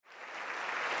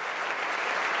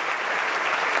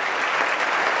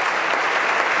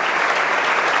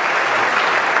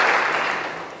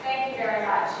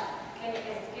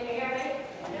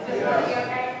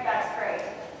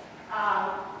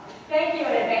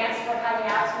for coming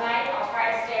out tonight. I'll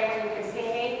try to stay where you can see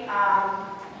me,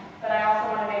 but I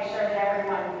also want to make sure that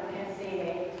everyone can see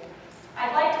me.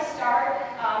 I'd like to start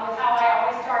with how I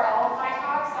always start all of my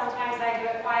talks. Sometimes I do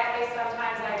it quietly,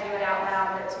 sometimes I do it out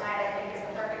loud, but tonight I think is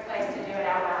the perfect place to do it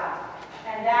out loud.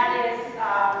 And that is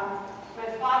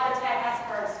with Father Ted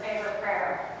Hesburgh's favorite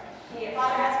prayer.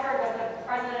 Father Hesburgh was the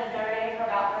president of Notre Dame for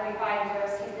about 35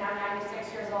 years. He's now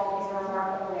 96 years old. He's a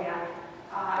remarkable man.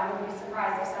 I wouldn't be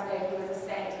surprised if someday he was a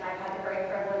saint, and I've had the great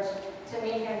privilege to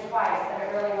meet him twice, and it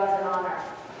really was an honor.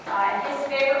 And his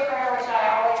favorite prayer, which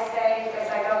I always say as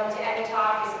I go into any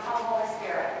talk, is "Come, Holy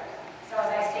Spirit." So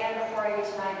as I stand before you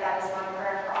tonight, that is my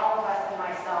prayer for all of us and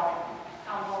myself.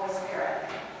 Come, Holy Spirit.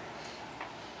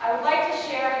 I would like to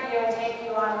share with you and take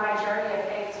you on my journey of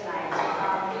faith tonight.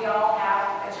 We all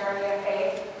have a journey of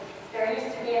faith. There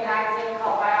used to be a magazine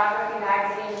called Biography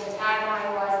Magazine, and the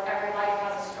tagline was, "Every life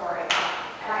has a story."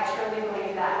 And I truly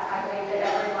believe that. I believe that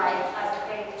every life has a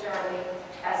faith journey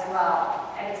as well.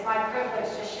 And it's my privilege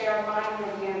to share mine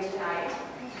with you tonight.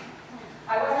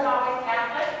 I wasn't always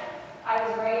Catholic. I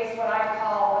was raised what I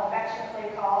affectionately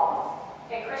call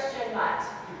a Christian mutt.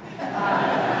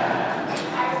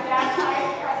 I was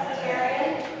baptized Presbyterian.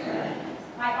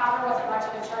 My father wasn't much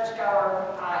of a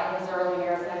churchgoer in his early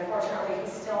years, and unfortunately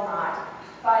he's still not.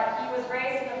 But he was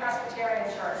raised in the Presbyterian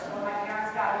church, so when my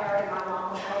parents got married, my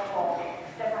mom was hopeful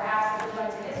that perhaps if we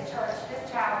went to his church, his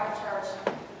childhood church,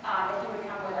 that he would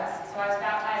come with us. So I was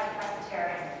baptized a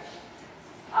Presbyterian.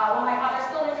 When my father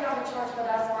still didn't come to church with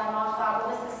us, my mom thought,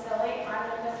 well, this is silly. I'm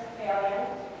an Episcopalian.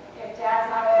 If Dad's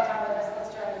not going to come with us,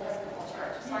 let's join the Episcopal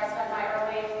church. So I spent my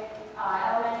early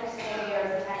elementary school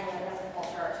years attending the Episcopal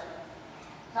church.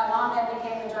 My mom then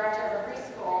became the director of a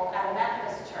preschool at a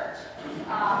Methodist church.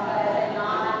 But as a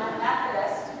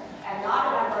non-Methodist and not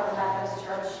a member of the Methodist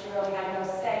church, she really had no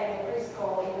say in the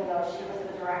preschool, even though she was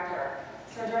the director.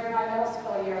 So during my middle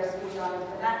school years, we joined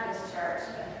the Methodist church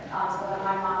so that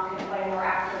my mom could play a more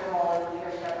active role in the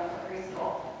leadership of the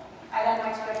preschool. I then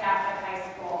went to a Catholic high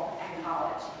school and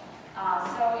college.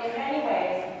 So in many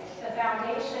ways, the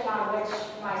foundation on which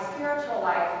my spiritual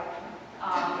life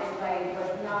is laid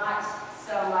was not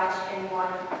so much in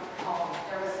one home.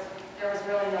 There was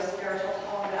really no spiritual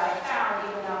home that I found,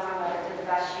 even though my mother did the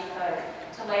best she could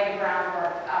to lay the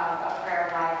groundwork of a prayer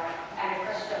life and a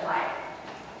Christian life.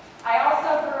 I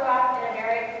also grew up in a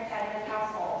very competitive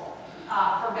household,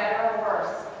 for better or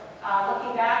worse.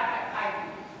 Looking back,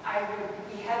 I would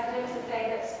be hesitant to say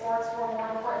that sports were more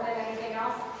important than anything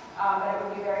else, but it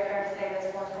would be very fair to say that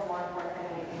sports were more important than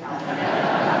anything else.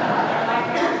 And my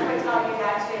parents would tell you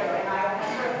that too, and I have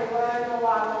certainly learned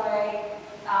along the way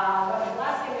what a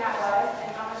blessing that was, and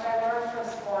how much I learned from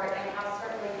sport, and how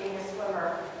certainly being a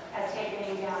swimmer has taken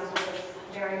me down to this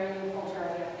very meaningful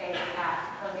journey of faith path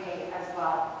for me as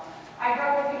well. I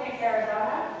grew up in Phoenix,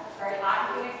 Arizona. It's very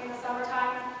hot in Phoenix in the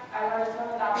summertime. I learned to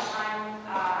swim about the time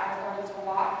I was learning to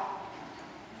walk.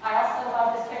 I also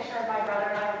love this picture of my brother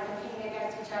and I competing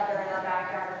against each other in our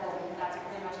backyard pool, because that's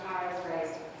pretty much how I was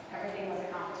raised. Everything was a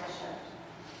competition.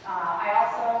 I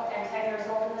also am 10 years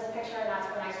old in this picture, and that's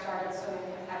when I started swimming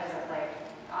competitively.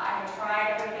 I had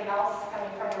tried everything else.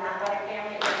 Coming from an athletic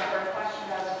family, it was never a question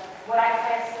of would I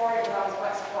play a sport, it was always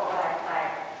what sport would I play.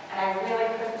 And I really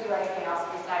couldn't do anything else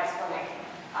besides swimming.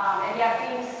 And yet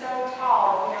being so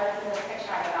tall, you know, in this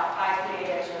picture I'm about 5 feet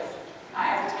 8 inches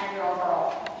as a 10-year-old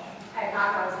girl. I have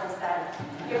not grown since then.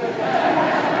 It was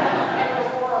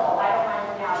horrible. I don't mind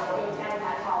it now, but being 10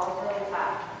 that tall was really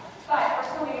tough. But for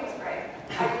swimming, it was great.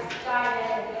 I just dived in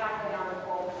and be halfway down the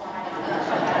pool before I had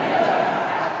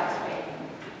to me.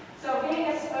 So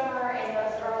being a swimmer in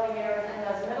those early years and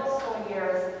those middle school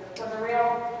years was a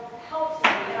real help to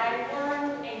me, and I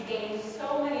learned and gained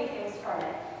so many things from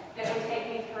it that would take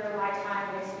me through my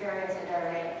time and experience at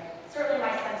Notre Dame. Certainly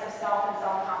my sense of self and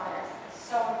self-confidence. It's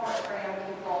so important for young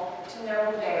people to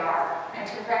know who they are and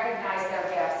to recognize their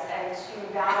gifts and to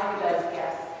value those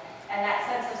gifts. And that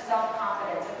sense of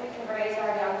self-confidence, if we can raise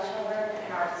our young children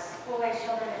and our school-age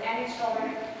children and any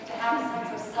children to have a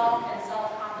sense of self and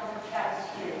self-confidence, that is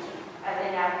huge as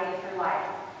they navigate through life.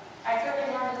 I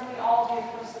certainly learned, as we all do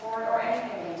through sport or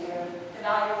anything we do, the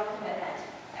value of commitment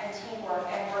and teamwork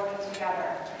and working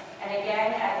together. And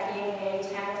again, as being a 10,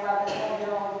 11,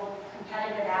 12-year-old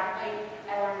competitive athlete,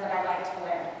 I learned that I like to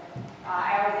win.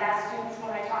 I always ask students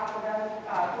when I talk to them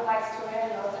who likes to win,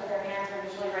 and most of their hands are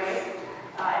usually raised.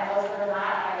 And those that are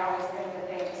not, I always think that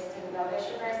they just didn't know they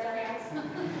should raise their hands.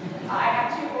 I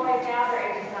have 2 boys now,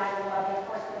 they're ages 9 and 11. Of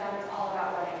course, for them, it's all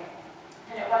about winning.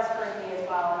 And it was for me as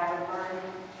well, and I learned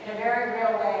in a very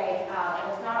real way that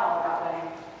it's not all about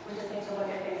winning. We just need to look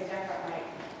at things differently.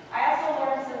 I also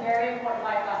learned some very important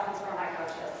life lessons from my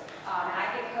coaches.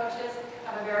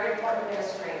 very important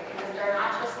ministry because they're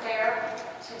not just there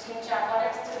to teach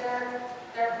athletics to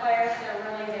their players, they're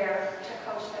really there to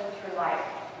coach them through life.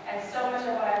 And so much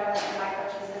of what I learned from my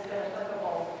coaches has been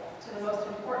applicable to the most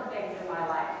important things in my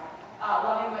life.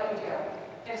 Loving what you do.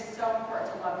 It's so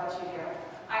important to love what you do.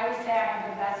 I always say I have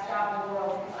the best job in the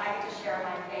world because I get to share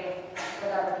my faith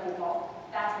with other people.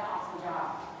 That's an awesome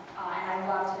job. And I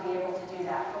love to be able to do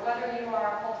that. But whether you are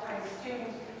a full-time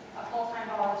student, a full-time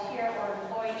volunteer, or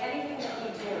employee, anything that we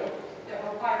do that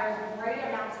requires great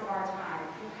amounts of our time,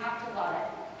 you have to love it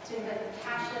to get the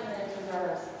passion that it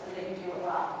deserves so that you do it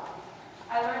well.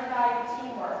 I learned the value of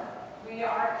teamwork. We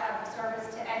aren't of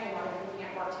service to anyone if we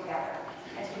can't work together.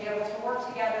 And to be able to work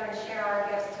together and share our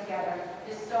gifts together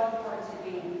is so important to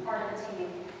be part of a team.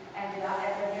 And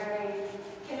as a very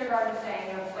kindergarten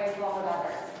saying, plays well with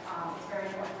others. It's very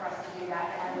important for us to do that,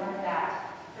 and I learned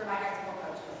that through my high school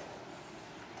coaches.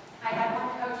 I had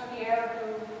one coach, Pierre,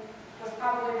 who was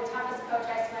probably the toughest coach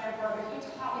I swam for, but he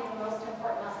taught me the most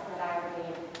important lesson that I ever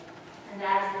need, and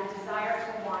that is the desire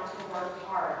to want to work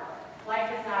hard.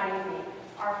 Life is not easy.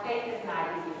 Our faith is not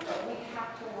easy, but we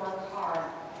have to work hard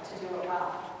to do it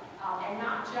well. And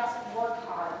not just work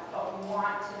hard, but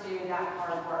want to do that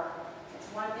hard work. It's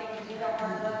one thing to do that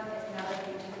hard work, it's another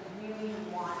thing to really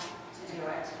want to do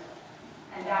it.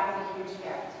 And that was a huge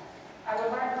gift. I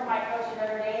would learn from my coach at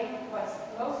Notre Dame what's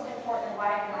most important in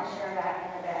life, and I'll share that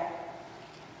in a bit.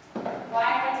 Why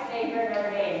I went to Xavier and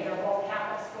Notre Dame. They're both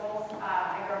Catholic schools.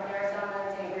 I grew up in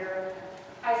Arizona, Xavier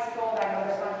High School. I know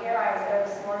there's one here. I was there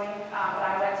this morning, but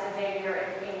I went to Xavier in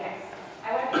Phoenix.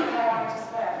 I went because I wanted to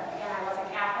swim. Again, I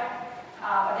wasn't Catholic,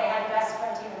 but they had the best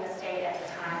swim team in the state at the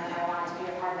time, and I wanted to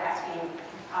be a part of that team.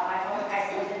 My public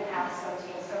high school didn't have a swim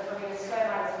team, so for me to swim,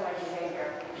 I was going to Xavier,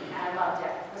 and I loved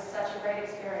it. It was such a great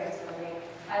experience for me.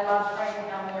 I loved praying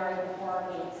down there before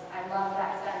meets. I loved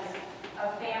that sense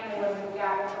of family when we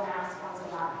gathered for Mass once a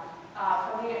month.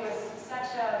 For me, it was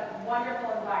such a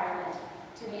wonderful environment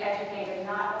to be educated,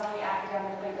 not only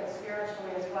academically, but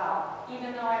spiritually as well,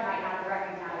 even though I might not have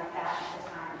recognized that at the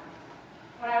time.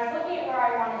 When I was looking at where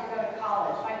I wanted to go to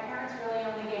college, my parents really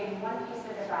only gave me one piece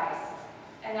of advice,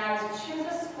 and that is choose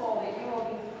a school that you will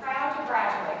be proud to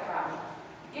graduate from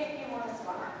if you were a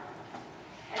swimmer.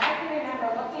 And I can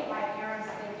remember looking at my parents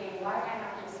thinking, why can't I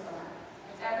be a swimmer?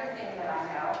 It's everything that I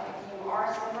know. If you are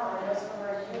a swimmer or no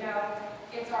swimmer, as you know,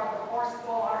 it's our before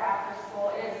school, our after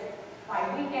school. It is my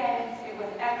weekends. It was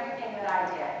everything that I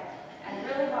did. And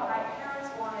really what my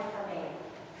parents wanted for me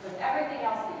was everything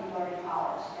else that you learn in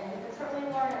college. And you could certainly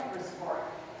learn it through sport.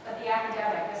 But the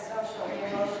academic, the social, the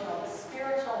emotional, the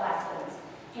spiritual lessons,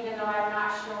 even though I'm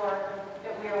not sure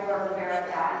that we were aware of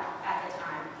that at the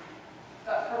time.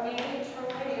 But for me,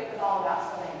 truly, it was all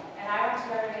about swimming. And I went to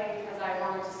Notre Dame because I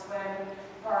wanted to swim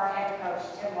for our head coach,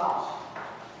 Tim Welsh.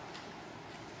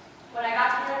 When I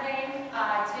got to Notre Dame,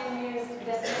 Tim used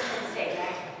this mission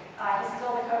statement. He's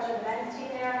still the coach of the men's team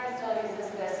there. He still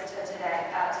uses this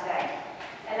today.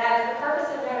 And that is the purpose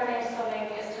of Notre Dame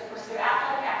swimming is to pursue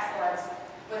athletic excellence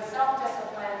with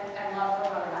self-discipline and love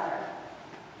for one another.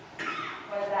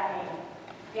 What does that mean?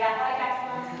 The athletic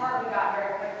excellence part we got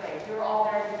very quickly. We were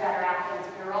all there to be better athletes.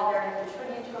 We were all there to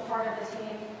contribute to a part of the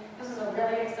team. This was a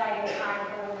really exciting time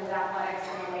for women's athletics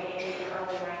in the late 80s and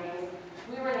early 90s.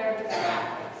 We were there to be better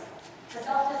athletes. The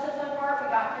self-discipline part we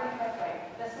got pretty quickly.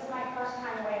 This was my first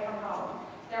time away from home.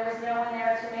 There was no one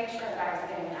there to make sure that I was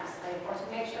getting enough sleep or to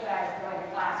make sure that I was going to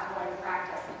class or going to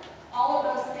practice. All of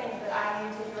those things that I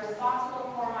needed to be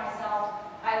responsible for myself,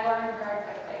 I learned very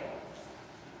quickly.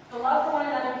 The love for one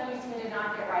another piece we did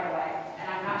not get right away, and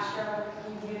I'm not sure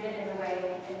we viewed it in the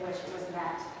way in which it was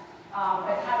meant.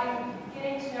 But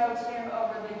getting to know Tim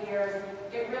over the years,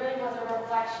 it really was a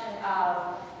reflection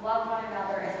of love one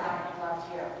another as I have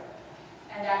loved you.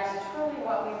 And that is truly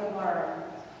what we would learn,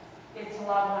 is to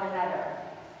love one another.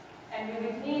 And we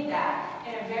would need that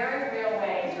in a very real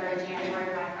way during January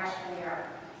of my freshman year.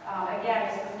 Again,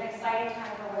 this was an exciting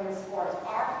time for women's sports.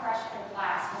 Our freshman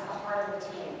class was the heart of the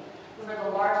team. We were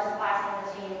the largest class on the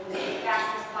team. We were the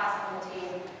fastest class on the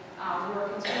team. We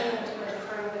were continuing to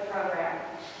improve the program.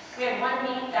 We had one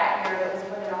meet that year that was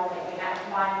women only. We had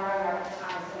combined rower at the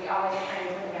time, so we always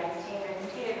trained with the men's team and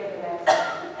competed with the men's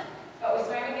team. But we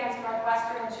swam against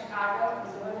Northwestern in Chicago.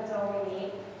 It was a women's only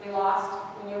meet. We lost.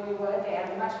 We knew we would. They had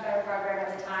a much better program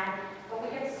at the time, but we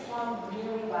had swum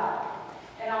really well.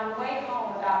 And on the way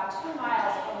home, about 2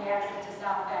 miles from the exit to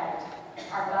South Bend,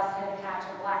 our bus hit a patch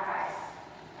of black ice.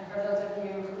 And for those of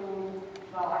you who,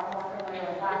 are more familiar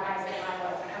with black ice than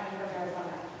I was coming from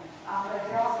Arizona, but if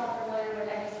you're also familiar with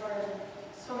any sort of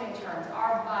swimming turns,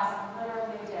 our bus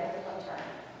literally did a flip turn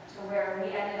to where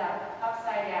we ended up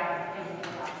upside down in the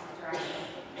opposite direction.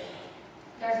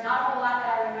 There's not a whole lot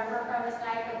that I remember from this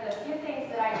night, but the few things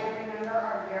that I do remember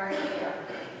are very clear.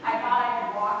 I thought I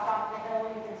had walked off the hill.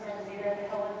 You can sort of see that the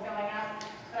hill was going up,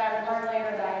 but I learned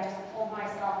later that I had just pulled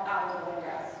myself out of the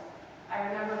windows. I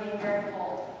remember being very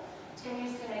cold. Tim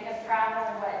used to make us travel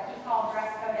in what he called dress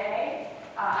code A.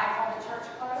 I called it church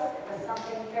clothes. It was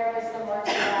something fairly similar to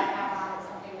what I have on. It's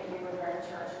something that you would wear to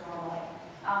church normally.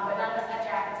 But none of us had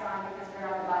jackets on because we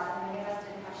were on the bus, and many of us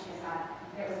didn't have shoes on.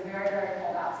 It was very, very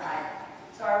cold outside.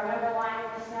 So I remember lying in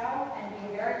the snow and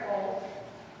being very cold,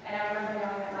 and I remember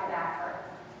knowing that my back hurt.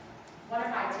 One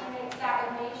of my teammates sat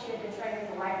with me. She had been trained as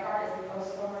a lifeguard, as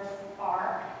most swimmers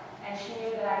are, and she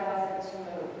knew that I wasn't to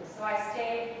move. So I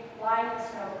stayed lying in the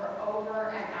snow for over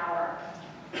an hour.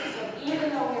 So even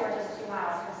though we were just 2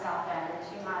 miles from South Bend and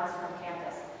 2 miles from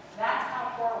campus, that's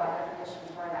how poor weather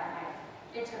conditions were that night.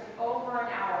 It took over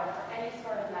an hour for any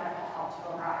sort of medical help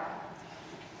to arrive.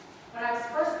 When I was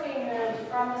first being moved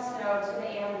from the snow to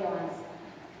the ambulance,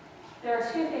 there are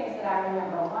two things that I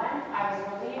remember. One, I was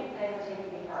relieved they were taking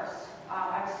me first.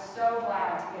 I was so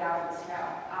glad to get out of the snow.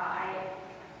 I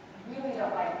really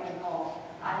don't like being cold.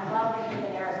 I love the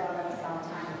heat in Arizona in the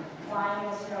summertime. Lying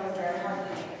in the snow is very hard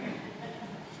for me.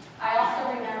 I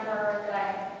also remember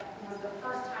that it was the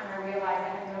first time I realized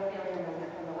I had no feeling of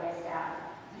movement from the waist down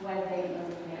when they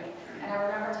moved me. And I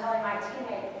remember telling my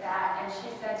teammate that, and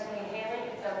she said to me, "Haley,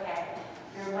 it's okay.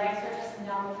 Your legs are just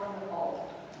numb from the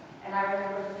cold." And I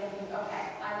remember thinking,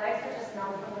 okay, my legs are just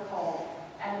numb from the cold,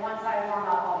 and once I warm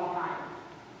up, I'll be fine.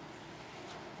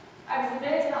 I was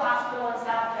admitted to the hospital in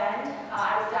South Bend.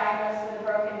 I was diagnosed with a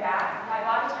broken back. My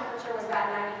body temperature was about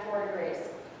 94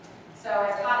 degrees. So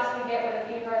as hot as we get with a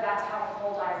fever, that's how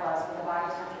cold I was with a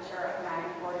body temperature of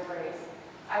 94 degrees.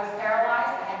 I was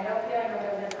paralyzed. I had no feeling of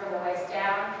movement from the waist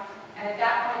down. And at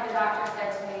that point, the doctor said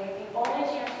to me, "The only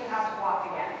chance you have to walk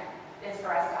again is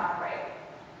for us to operate."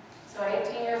 So at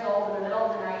 18 years old, in the middle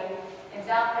of the night, in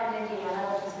South Bend,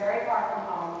 Indiana, which is very far from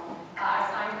home, I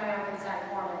signed my own consent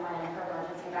form and went in for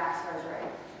emergency back surgery.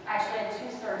 I actually had 2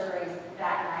 surgeries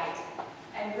that night.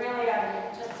 And really,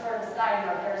 just sort of a side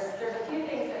note, there's a few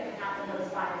things that can happen with a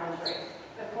spinal injury.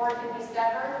 The cord can be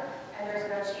severed, and there's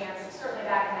no chance, certainly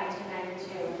back in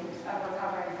 1992, of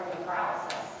recovering from the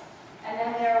paralysis. And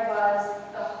then there was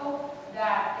the hope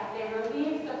that if they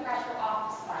relieved the pressure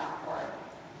off the spinal cord,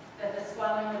 that the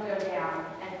swelling would go down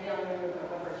and feeling the movement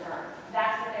would return.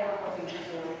 That's what they were hoping to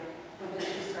do with the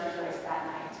 2 surgeries that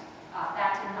night.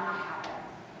 That did not happen.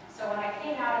 So when I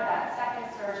came out of that second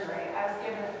surgery, I was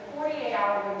given a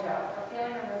 48-hour window for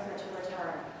feeling the movement to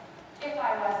return if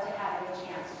I was to have any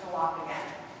chance to walk again.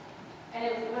 And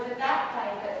it was at that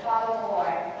point that Father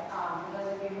Malloy, for those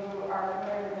of you who are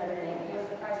familiar with Notre Dame, he was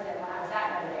the president when I was at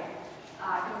Notre Dame.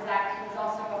 He was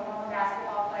also a former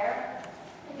basketball player.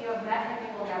 If you have met him,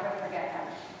 you will never forget him.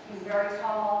 He's very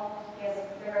tall, he has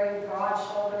very broad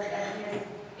shoulders, and he is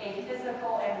a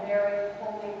physical and very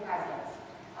holy presence.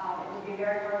 It would be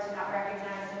very hard to not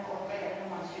recognize him or forget him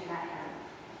once you met him.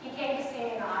 He came to see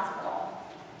me in the hospital.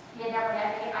 He had never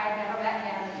met me. I had never met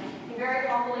him. He very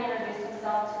humbly introduced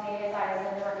himself to me as I was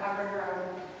in the recovery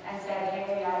room and said,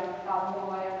 "Hey, I'm Father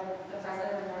Malloy, I'm the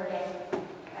president of Notre Dame."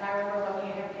 And I remember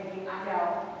looking at him thinking, I know.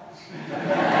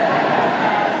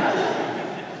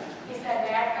 He said,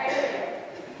 "May I pray with you?"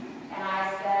 And I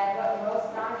said what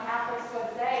most non-Catholics would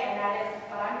say, and that is,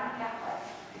 "But I'm not Catholic."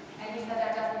 And he said,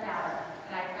 "That doesn't matter."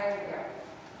 And I prayed with you.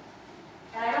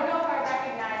 And I don't know if I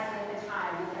recognized it at the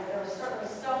time because there was certainly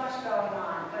so much going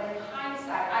on, but in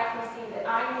hindsight, I can see that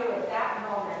I knew at that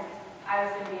moment I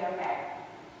was going to be okay.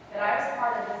 That I was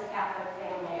part of this Catholic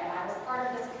family and I was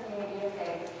part of this community of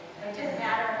faith. And it didn't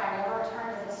matter if I never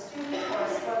returned as a student or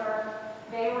a swimmer,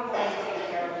 they were going to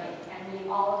take care of me and meet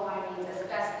all of my needs as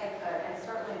best they could, and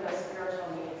certainly those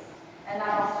spiritual needs. And that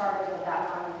all started with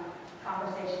that one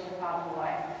conversation with Father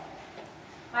Malloy.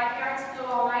 My parents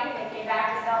flew all night. They came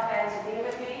back to South Bend to be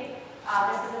with me.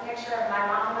 This is a picture of my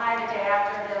mom and I the day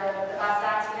after the bus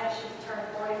accident. She turned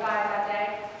 45 that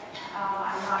day.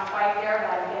 I'm not quite there,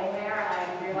 but I'm getting there, and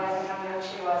I'm realizing how young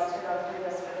she was to go through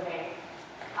this with me.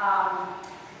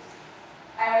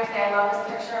 I always say I love this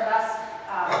picture of us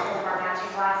because of our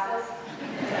matching glasses.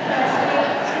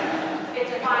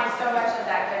 It defines so much of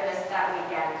that goodness that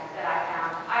weekend that I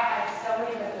found. I had so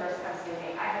many visitors come see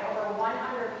me. I had over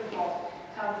 100 people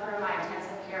come through my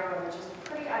intensive care room, which is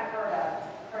pretty unheard of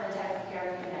for an intensive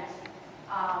care unit.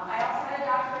 I also had a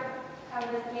doctor come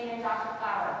visit me named Dr.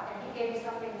 Flower, and he gave me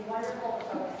something wonderful to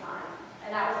focus on,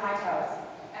 and that was my toes,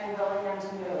 and willing them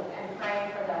to move, and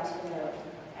praying for them to move.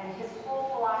 And his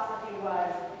whole philosophy was,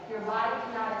 your body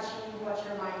cannot achieve what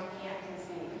your mind can't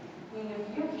conceive. Meaning if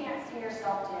you can't see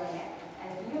yourself doing it, and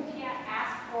if you can't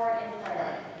ask for it in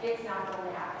prayer, it's not going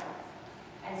to happen.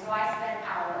 And so I spent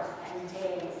hours and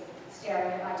days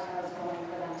staring at my toes, waiting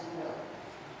for them to move.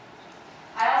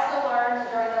 I also learned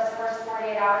during those first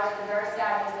 48 hours the very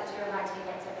sad news that 2 of my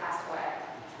teammates had passed away.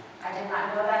 I did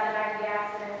not know that the night of the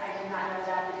accident. I did not know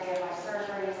that the day of my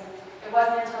surgeries. It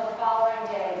wasn't until the following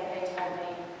day that they told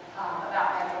me about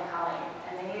Megan and Colleen.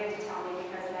 And they needed to tell me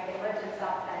because Megan lived in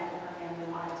South Bend and her family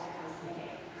wanted to come see me.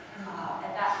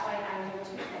 At that point, I knew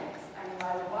 2 things. I knew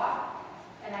I would walk,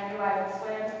 and I knew I would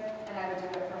swim, and I would do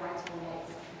it for my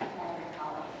teammates, Megan and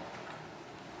Colleen.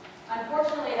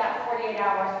 Unfortunately, that 48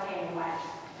 hours came and went,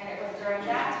 and it was during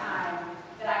that time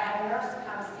that I had a nurse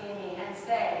come see me and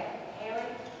say, Haley,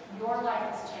 your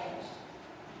life has changed.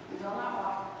 You will not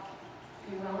walk,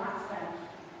 you will not swim,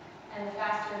 and the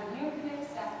faster you can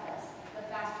accept this, the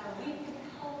faster we can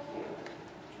help you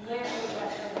live with what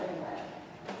you're living with.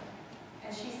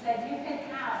 And she said, you can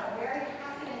have a very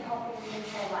happy and healthy,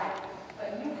 meaningful life,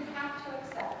 but you have to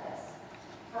accept this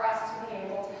for us to be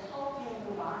able to help you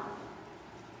move on.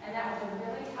 And that was a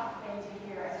really tough thing to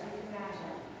hear, as you can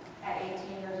imagine, at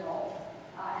 18 years old.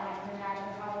 And I can imagine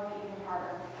probably even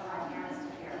harder for my parents to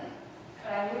hear.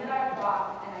 But I knew that I would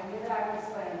walk, and I knew that I would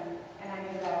swim, and I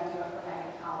knew that I would do it for Megan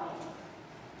and Colleen.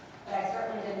 But I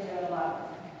certainly didn't do it alone.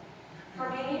 For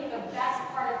me, the best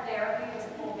part of therapy was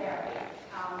pool therapy.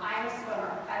 I'm a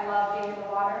swimmer. I love being in the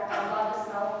water. I love the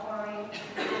smell of chlorine.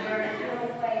 It's a very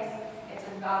healing place. It's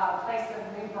a place of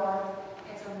rebirth.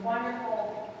 It's a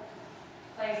wonderful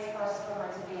place for a swimmer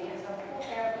to be. And so pool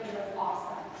therapy was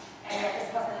awesome. And yet this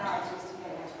wasn't how I was used to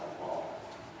getting into a pool.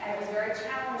 And it was very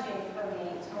challenging for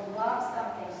me to love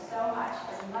something so much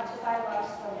as I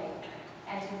love swimming,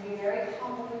 and to be very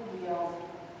humbly wheeled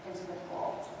into the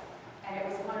pool. And it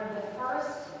was one of the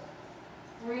first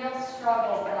real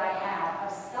struggles that I had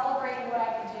of celebrating what I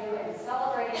could do and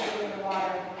celebrating being in the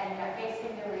water, and yet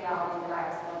facing the reality that I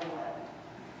was living with.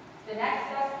 The next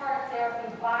best part of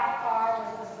therapy by far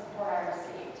was the support I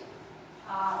received.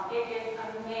 It is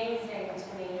amazing to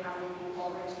me how many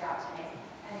people reached out to me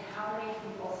and how many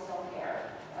people still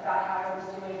care about how I was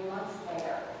doing months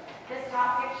later. This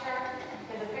top picture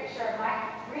is a picture of my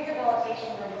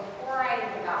rehabilitation room before I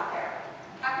even got there.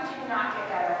 How could you not get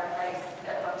better at a place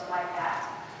that looked like that?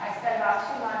 I spent about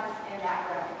 2 months in that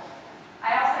room.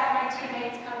 I also had my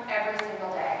teammates come every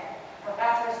single day.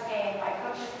 Professors came, my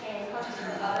coaches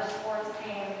from other sports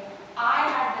came. I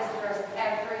had visitors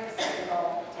every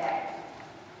single day.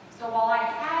 So while I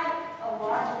had a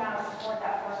large amount of support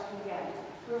that first weekend,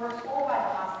 we were told by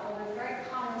the hospital it was very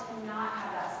common to not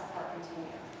have that support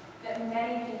continue. That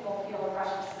many people feel a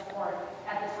rush of support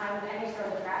at the time of any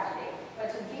sort of tragedy, but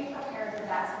to be prepared for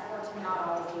that support to not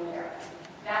always be there.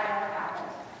 That never happened.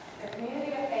 The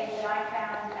community of faith that I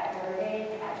found at Notre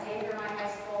Dame, at Xavier High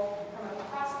School, from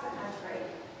across the country,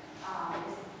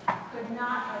 could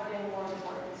not have been more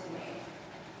important to me.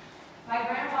 My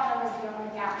grandfather was the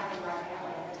only Catholic in my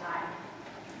family at the time,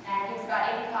 and he was about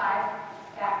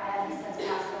 85 back then. He's since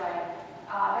passed away,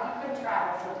 but he couldn't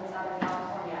travel. He lived in Southern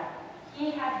California.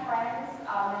 He had friends,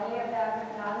 many of them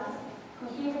nuns, who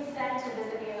he would send to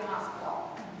visit me in the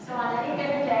hospital. So on any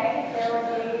given day, there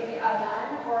would be a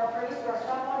nun or a priest or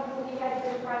someone who he had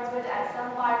been friends with at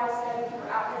some Bible study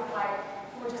throughout his life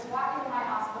who would just walk into my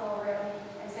hospital room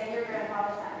and say, your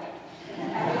grandfather sent me.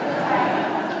 And we would pray,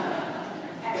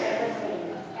 and they would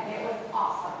leave. And it was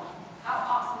awesome. How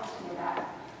awesome to do that.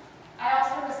 I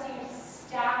also received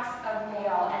stacks of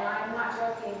mail, and I'm not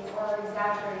joking or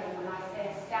exaggerating when I say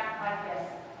stack like this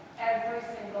every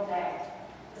single day.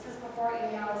 This is before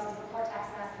email, this is before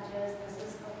text messages, this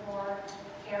is before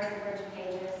Carrie Bridge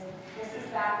pages. This is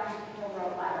back when people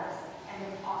wrote letters, and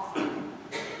it's awesome.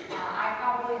 I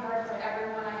probably heard from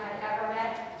everyone I had ever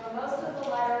met, but most of the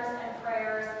letters and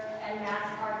prayers and mass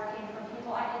cards came from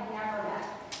people I had never met.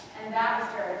 And that was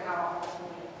very powerful to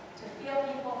me, to feel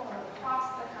people from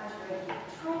across the country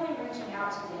truly reaching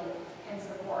out to me in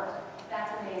support.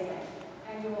 That's amazing.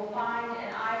 And you will find,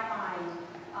 and I find,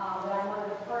 that I'm one of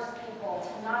the first people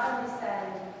to not only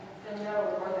send the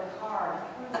note or the card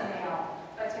through the mail,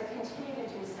 but to continue to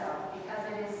do so, because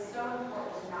it is so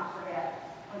important to not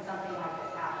forget when something like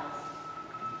this happens.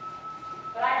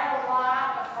 But I had a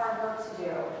lot of hard work to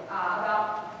do.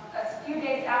 About a few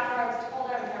days after I was told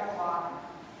I would never walk,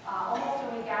 almost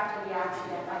a week after the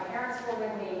accident, my parents were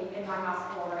with me in my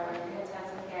hospital room in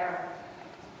intensive care.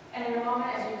 And in a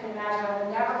moment, as you can imagine, I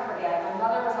will never forget, my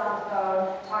mother was on the phone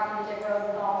talking to Dick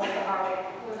Rosenthal,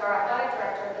 who was our athletic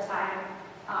director at the time.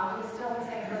 He was still in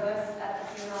St. Louis at the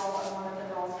funeral of one of the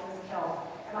girls who was killed.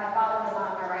 And my father was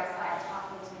on my right side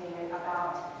talking to me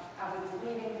about how he was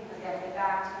leaving because he had to get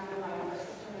back to my younger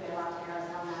sister who they left in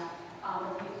Arizona,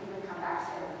 and he would come back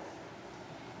soon.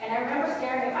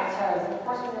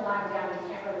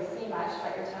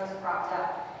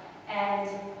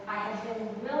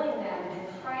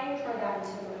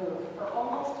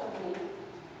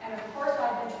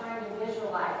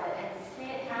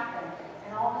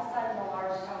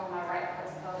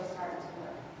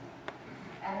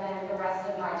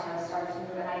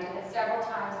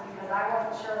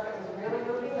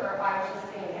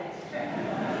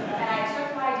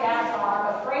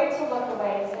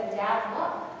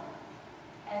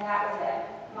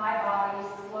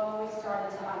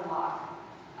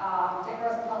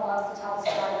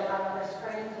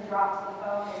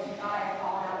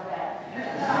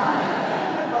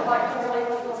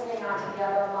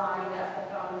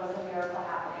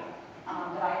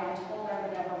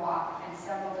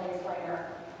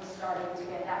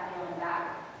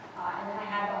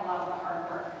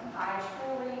 I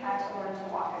truly had to learn to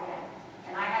walk again.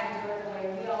 And I had to do it the way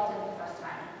we all did the first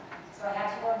time. So I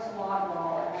had to learn to log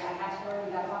roll, and then I had to learn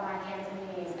to get up on my hands and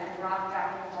knees and rock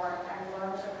back and forth and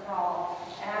learn to crawl.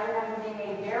 And I remember being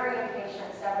a very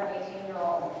impatient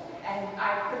 18-year-old, and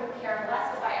I couldn't care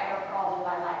less if I ever crawled in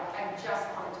my life. I just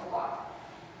wanted to walk.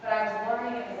 But I was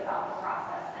learning it was about the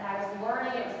process, and I was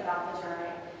learning it was about the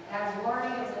journey, and I was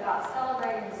learning it was about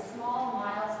celebrating the small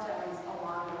milestones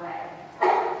along the way.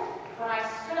 When I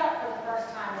stood up for the first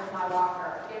time with my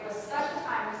walker, it was such a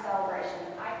time of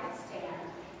celebration that I could stand,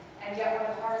 and yet one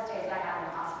of the hardest days I had in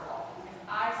the hospital, because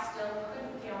I still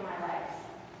couldn't feel my legs.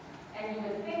 And you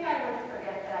would think I would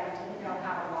forget that I didn't know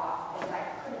how to walk, or that I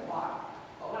couldn't walk.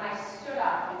 But when I stood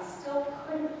up and still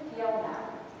couldn't feel them,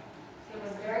 it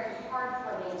was very hard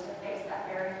for me to face that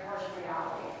very harsh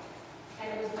reality.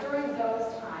 And it was during those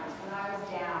times when I was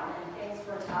down and things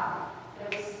were tough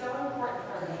that it was so important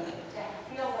for me to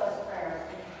feel those prayers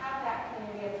and have that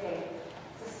community of faith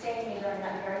sustain me during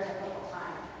that very difficult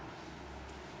time.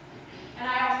 And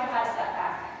I also had a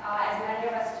setback, as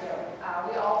many of us do.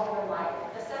 We all do in life.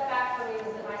 The setback for me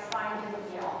was that my spine didn't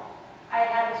heal. I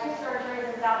had 2 surgeries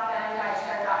in South Bend. I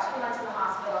spent about 2 months in the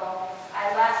hospital.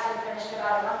 I left and finished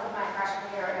about a month of my freshman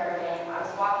year at Notre Dame. I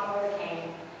was walking with a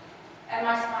cane, and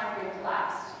my spine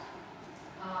collapsed.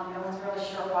 No one's really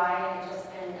sure why. It had just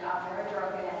been very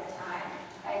broken at the time.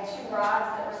 I had 2 rods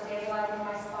that were stabilizing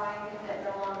my spine that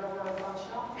no longer were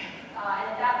functional. And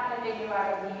at that point, they knew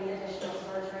I would need additional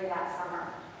surgery that summer.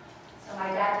 So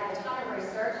my dad did a ton of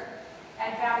research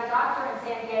and found a doctor in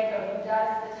San Diego who does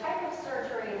the type of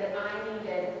surgery that I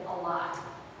needed a lot.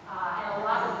 And a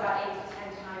lot was about 8 to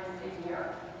 10 times a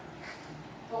year.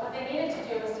 But what they needed to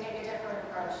do was take a different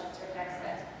approach to fix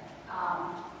it.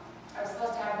 I was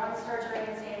supposed to have 1 surgery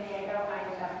in San Diego. I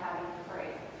ended up having 3.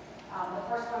 The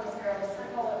first one was fairly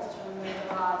simple. It was to remove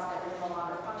the rods that were no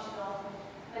longer functional.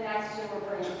 The next 2 were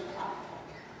pretty tough.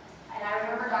 And I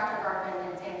remember Dr. Garfin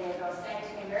in San Diego saying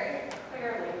to me very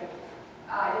clearly,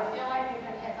 you'll feel like you've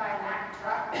been hit by a Mack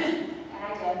truck, and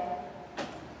I did.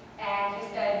 And he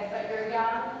said, but you're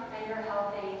young and you're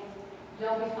healthy.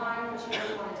 You'll be fine. What you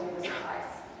really want to do is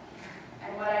twice.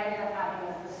 And what I ended up having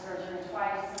was the surgery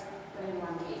twice within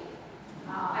 1 week.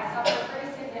 I suffered pretty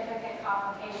significant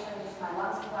complications. My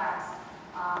lungs collapsed.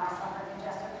 I suffered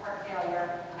congestive heart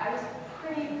failure. I was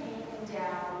pretty beaten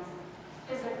down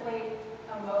physically,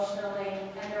 emotionally,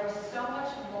 and there was so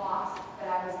much loss that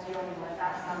I was dealing with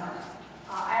that summer.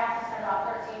 I also spent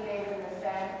about 13 days in this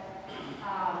bed.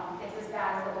 It's as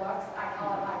bad as it looks. I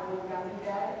call it my blue gummy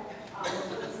bed. I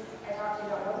talked to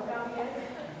you about what blue gummy is.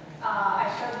 I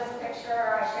showed this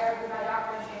picture. I shared with my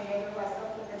doctor in San Diego, who I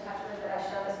still keep in touch with, that I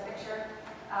showed this picture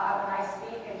when I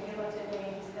speak, and he looked at me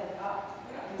and he said, oh,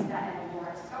 we don't use that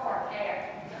anymore. It's so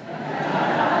archaic.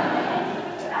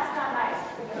 That's not nice,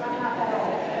 because I'm not that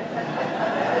old.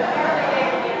 Apparently they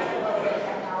advanced a little bit of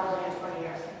technology in 20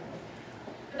 years.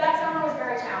 But that summer was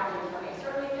very challenging for me.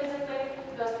 Certainly physically,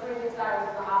 those 3 weeks I was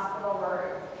in the hospital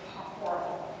were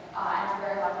horrible. And I'm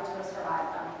very lucky to have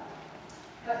survived them.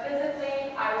 But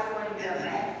physically, I was going to be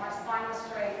okay. My spine was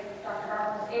straight. Dr.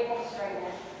 Garfin was able to straighten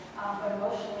it. But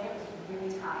emotionally, it was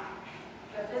really tough.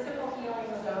 The physical healing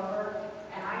was over,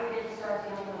 and I needed to start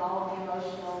dealing with all of the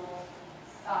emotional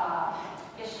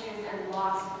issues and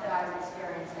loss that I was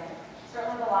experiencing.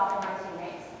 Certainly the loss of my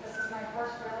teammates. This is my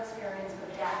first real experience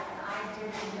with death, and I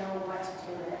didn't know what to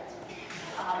do with it.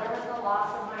 There was the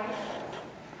loss of my innocence.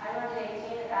 I learned at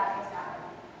 18 that bad things happen.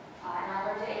 And I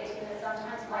learned at 18 that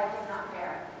sometimes life is not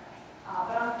fair.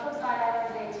 But on the flip side, I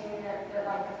learned at 18 that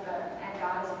life is good, and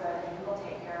God is good, and He will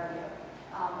take care of you.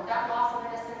 But that loss of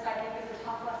innocence, I think, is a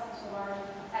tough lesson to learn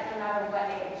at no matter what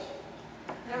age.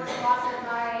 There was a loss of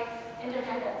my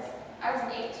independence. I was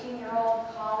an 18-year-old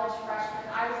college freshman.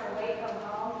 I was away from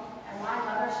home, and my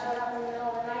mother showed up in the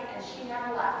middle of the night, and she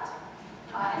never left.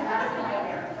 And that is a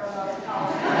nightmare for most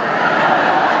college students.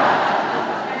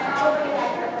 And probably a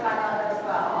nightmare for my mother as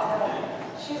well. Although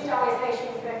she used to always say she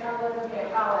was going to come live with me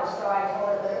at college, so I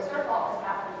told her that it was her fault this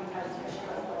happened because she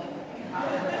was living with me at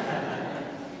college.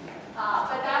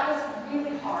 But that was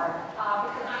really hard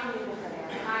because I needed her there,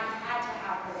 and I had to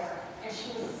have her there. And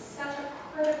she was such a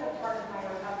critical part of my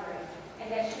recovery,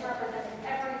 and yet she represented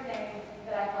everything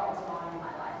that I felt was wrong in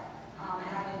my life.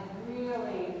 And I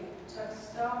really took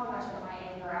so much of my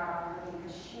anger out on her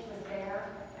because she was there,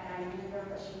 and I knew her,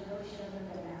 but she really shouldn't have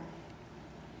been there.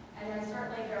 And then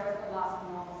certainly there was the loss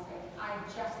of normalcy. I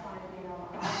just wanted to be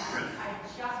normal. I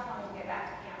just wanted to get back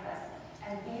to campus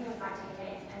and be with my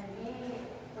teammates and be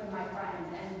with my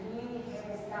friends and be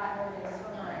Haley Scott, Notre Dame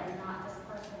swimmer, and not this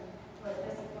person who at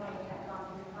this point had gone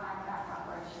through 5 back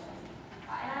operations.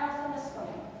 And I also miss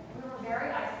swimming. We were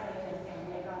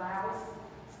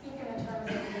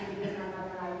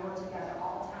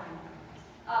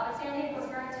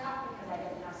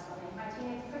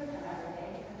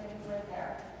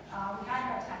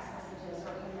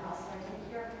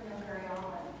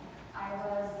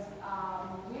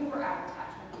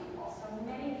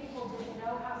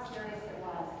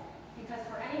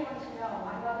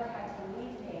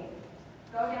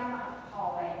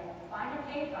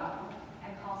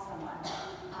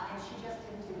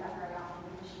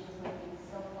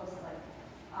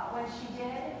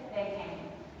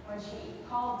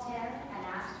called Tim and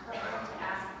asked for him to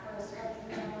ask for the Scripture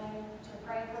family to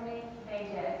pray for me,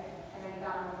 they did. And then he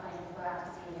got on the plane to go out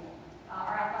to see me.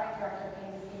 Our athletic director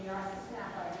came to see me. Our assistant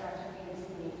athletic director came to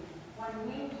see me. When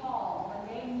we called, when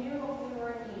they knew we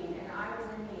were in need and I was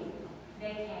in need,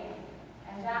 they came.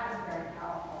 And that was very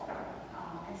powerful.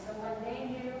 And so when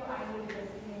they knew I needed this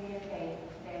community of faith,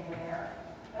 they were there.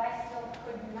 But I still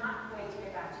could not wait to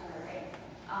get back to Notre Dame.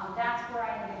 That's where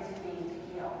I needed to be to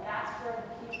heal. That's where the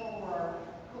people were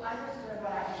who understood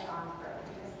what I had gone through,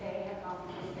 because they had gone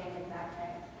through the same exact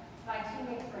thing. My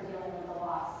teammates were dealing with the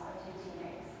loss of 2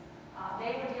 teammates.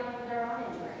 They were dealing with their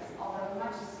own injuries, although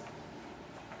much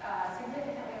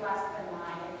significantly less than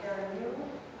mine. If they're new,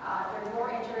 they're more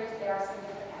injuries, they are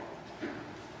significant.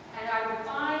 And I would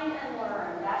find and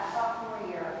learn that sophomore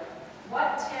year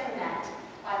what Tim meant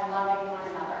by loving one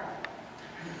another.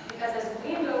 Because as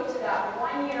we moved to that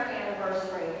 1-year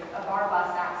anniversary of our bus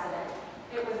accident,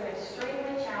 it was an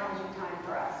extremely challenging time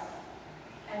for us.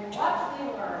 And what we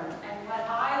learned, and what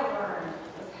I learned,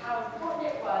 was how important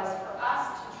it was for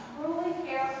us to truly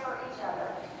care for each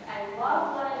other and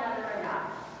love one another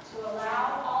enough to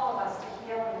allow all of us to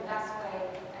heal in the best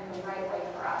way and the right way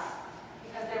for us.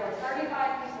 Because there were 35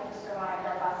 people who survived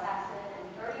our bus accident and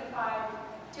 35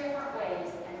 different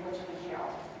ways in which we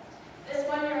healed. This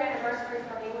 1-year anniversary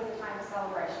for me was a time of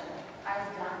celebration. I was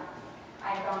done. I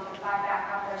had gone through 5 back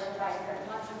operations. I spent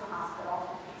months in the hospital.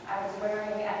 I was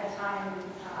wearing, at the time, we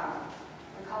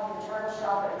called it a turtle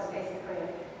shell, but it was basically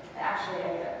actually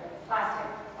a plastic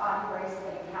body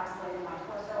bracelet encapsulated my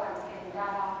torso. I was getting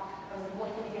that off. I was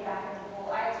looking to get back in the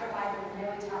pool. I had survived a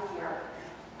really tough year.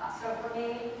 So for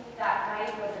me, that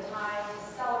night was a time to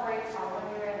celebrate our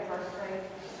 1-year anniversary,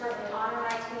 to certainly honor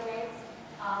my teammates,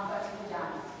 but to be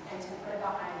done and to put it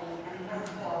behind me and move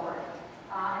forward.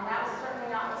 And that was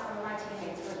certainly not what some of my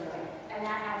teammates were doing, and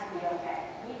that had to be okay.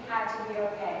 We had to be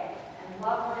okay and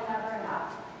love one another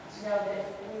enough to know that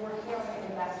we were healing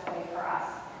in the best way for us.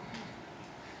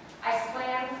 I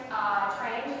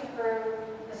trained through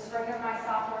the spring of my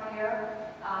sophomore year,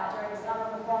 during the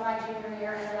summer before my junior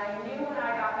year, and then I knew when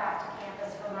I got back to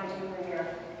campus for my junior year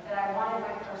that I wanted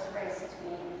my first race to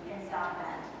be in South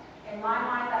Bend. In my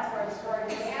mind, that's where the story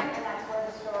began, and that's where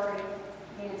the story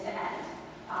needed to end.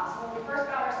 So when we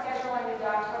first got our schedule, I knew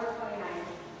that October 29th,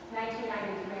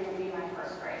 1993 would be my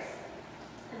first race.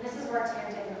 And this is where Tim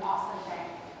did an awesome thing.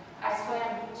 I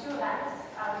swam 2 events,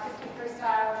 the 50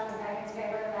 freestyle, which was Megan's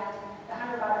favorite event, the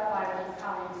 100 butterfly, which was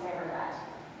Colleen's favorite event.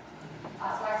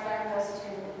 So I swam those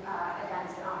 2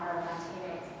 events in honor of my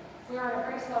teammates. We were in a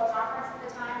pretty slow conference at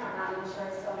the time. I'm not even sure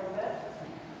it still exists.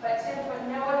 But Tim put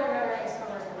no other Notre Dame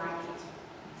swimmers in my heat.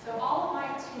 So all of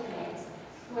my teammates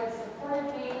who had supported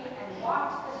me and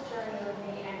walked this journey with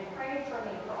me and prayed for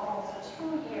me for almost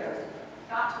 2 years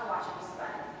got to watch me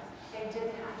swim. They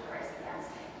didn't have to race against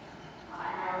me. And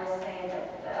I always say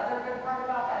that the other good part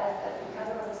about that is that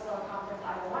because it was a slow conference,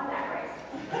 I won that race.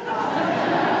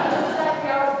 Just like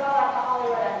we always call out the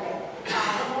Hollywood ending.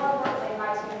 But more importantly,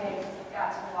 my teammates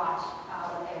got to watch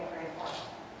what they had prayed for.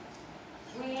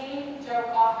 We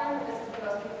joke often that this is the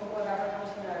most people who have ever come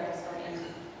to Notre Dame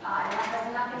swimming. And that has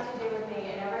nothing to do with me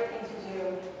and everything to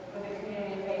do with the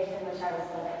community of faith in which I was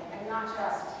living. And not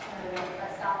just Notre Dame,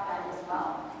 but South Bend as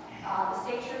well. The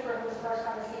state trooper who was first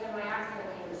on the scene of my accident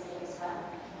came to see me swim.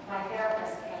 My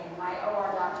therapist came, my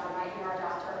OR doctor, my ER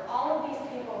doctor. All of these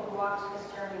people who walked this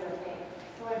journey with me,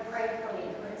 who had prayed for me,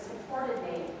 who had supported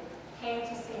me, came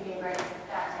to see me race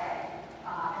that day.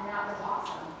 And that was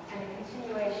awesome. And a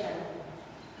continuation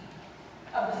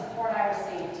of the support I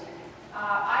received.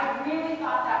 I really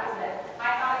thought that was it. I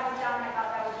thought I was done. I thought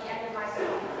that was the end of my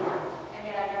swimming career. And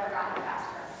yet I never got any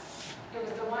faster. It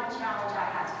was the one challenge I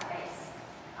had to face.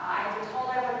 I had been told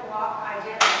I would walk. I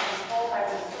did. I was told I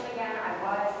would swim again. I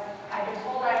was. I'd been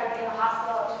told I would be in the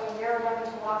hospital up to a year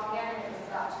learning to walk again, and it was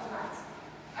about 2 months.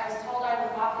 I was told I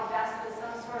would walk at best with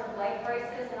some sort of leg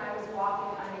braces, and I was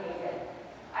walking unaided.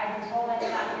 I'd been told I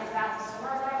did not be as fast a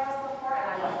swimmer as I was before, and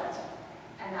I wasn't.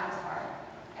 And that was hard.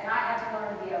 And I had to learn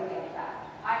to be okay with that.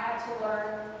 I had to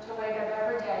learn to wake up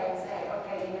every day and say,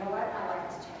 okay, you know what? My life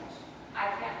has changed.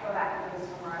 I can't go back and be the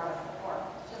swimmer I was before.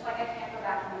 Just like I can't go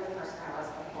back and be the person I was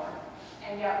before.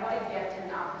 And yet, what a gift and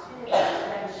an opportunity to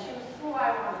then choose who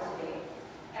I wanted to be.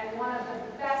 And one of the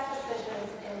best decisions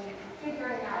in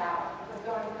figuring that out was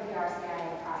going through the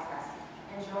RCIA process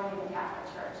and joining the Catholic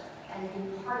Church and being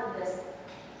part of this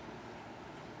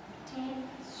deep,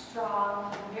 strong,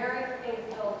 very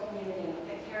faith-filled community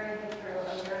that carried me through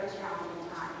a very challenging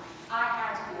time. I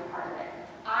had to be a part of it.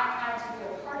 I had to be a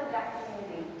part of that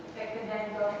community that could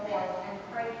then go forth and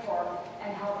pray for and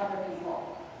help other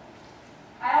people.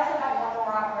 I also had one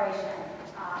more operation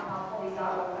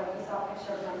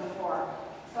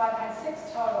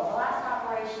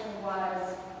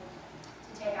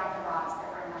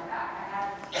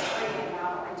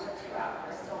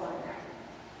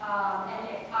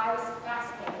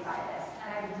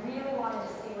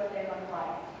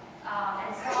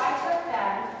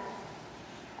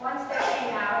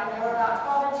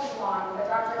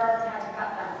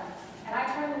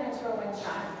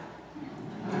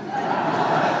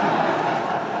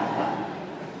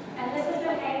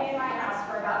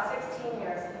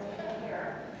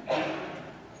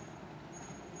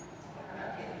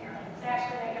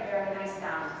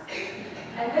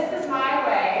And this is my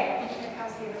way, you can come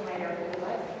see them later if you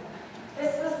would.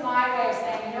 This was my way of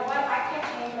saying, you know what, I can't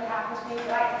change what happened to me,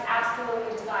 but I can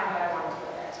absolutely decide what I want to do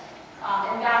with it.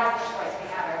 And that is the choice we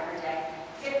have every day.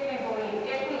 If we believe,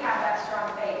 if we have that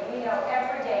strong faith, we know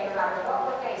every day, no matter what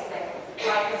we're facing,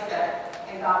 life is good,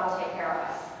 and God will take care of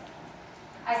us.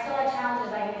 I still had challenges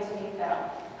I needed to meet, though.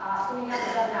 Swimming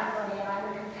hasn't done that for me, and I'm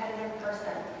a competitive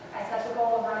person. I set the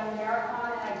goal of running a marathon,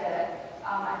 and I did it.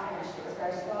 I finished. It was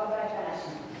very slow, but I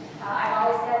finished. I've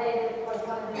always said it was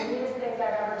one of the neatest things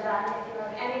I've ever done. If you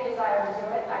have any desire to do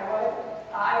it, I would.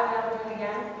 I will never do it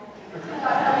again.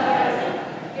 But for me, it was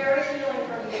very healing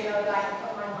for me to know that I can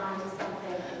put my mind to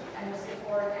something and with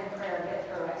support and prayer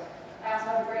get through it. I also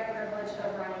have the great privilege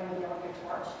of running the Olympic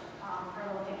torch. For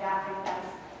an Olympic athlete, that's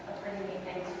a pretty neat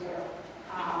thing to do.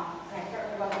 And I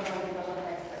certainly wasn't going to be the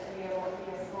Olympics, but to be able to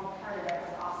be a small part of it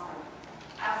was awesome.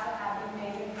 I also had the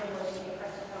amazing privilege to meet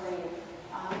Christopher Reeve.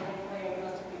 Thankfully,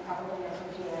 most of you probably know who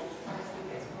he is. Honestly,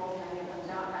 it's cool, many of them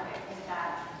don't. That makes me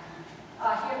sad.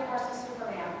 He, of course, is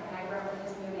Superman, and I grew up with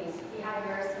his movies. He had a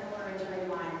very similar injury to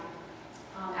mine,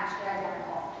 actually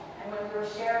identical. And when we were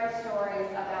sharing stories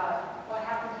about what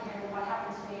happened to him, what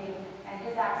happened to me, and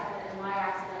his accident, and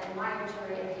my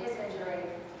injury, and his injury,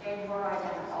 they were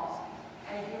identical.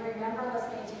 And if you remember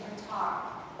listening to him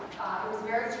talk, it was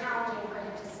very challenging for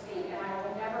him to speak, and I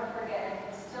will never forget, and I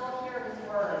can still hear his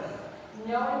words.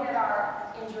 Knowing that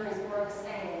our injuries were the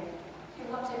same, he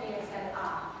looked at me and said,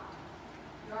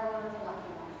 you're one of the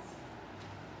lucky ones.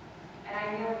 And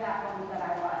I knew at that moment that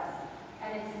I was. And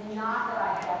it's not that I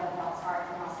had ever felt sorry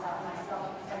for myself,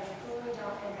 because I truly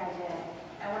don't think I did.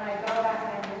 And when I go back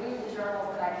and I read the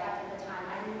journals that I kept at the time,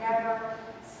 I never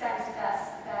sensed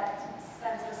that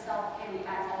sense of self-pity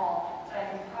at all. But I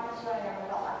can promise you I never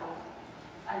felt lucky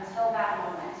until that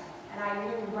moment. And I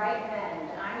knew right then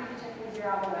that I needed to figure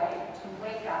out a way to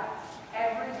wake up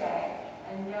every day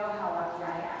and know how lucky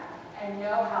I am, and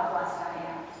know how blessed I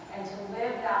am, and to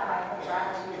live that life of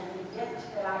gratitude for the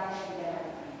gift that I have been given.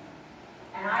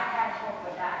 And I had help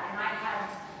with that, and I had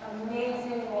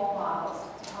amazing role models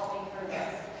to help me through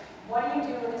this. What do you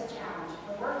do with this challenge?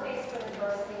 When we're faced with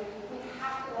adversity, we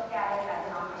have to look at it as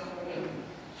an opportunity.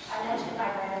 I mentioned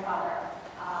my grandfather.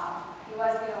 He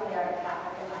was the only other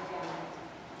Catholic in my family.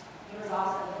 He was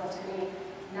awesome. He lived to be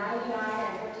 99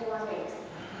 and 51 weeks.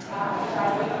 He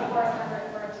died week before his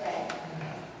 100th birthday.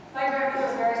 My grandmother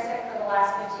was very sick for the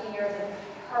last 15 years of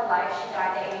her life. She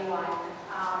died at 81.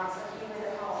 And so he was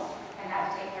at home and had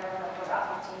to take care of her for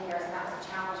about 15 years, and that was a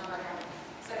challenge for him.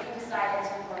 So he decided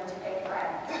to learn to bake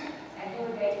bread. And he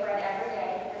would bake bread every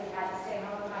day because he had to stay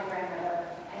home with my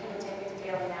grandmother, and he would take it to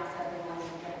daily mass every morning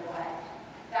and give it away.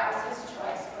 That was his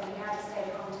choice when he had to stay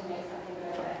home to make something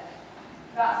good of it.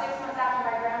 About 6 months after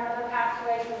my grandmother passed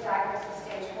away, he was diagnosed with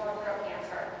stage 4 throat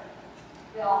cancer.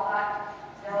 We all thought,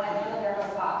 no, I knew there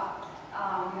was Bob.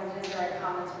 Because it is very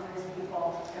common to lose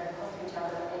people very close to each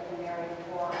other that they've been married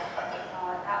for,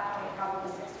 at that point,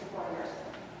 probably 64 years.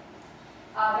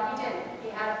 But he didn't. He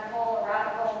had a full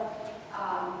radical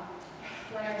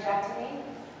laryngectomy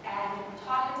and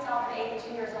taught himself at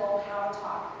 82 years old how to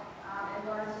talk and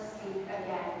learn to speak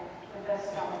again with a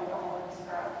stomach with a hole in his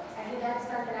throat. And he then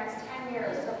spent the next 10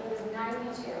 years, till he was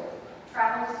 92,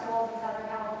 traveling to schools in Southern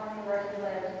California where he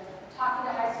lived, talking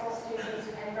to high school students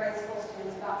and grade school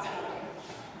students about smoking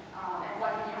and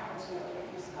what can happen to you if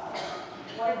you smoke.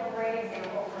 What a great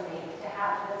example for me to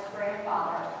have this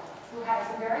grandfather who had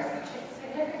some very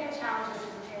significant challenges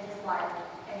in his life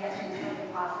and yet to do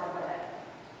something positive with it.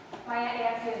 My Aunt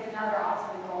Nancy is another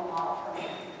awesome role model for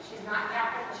me. She's not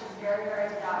Catholic, but she's very,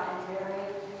 very devout and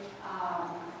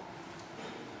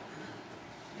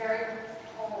very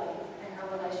holy in her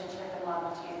relationship and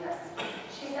love with Jesus.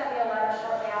 She sent me a letter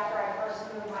shortly after I first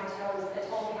moved my toes that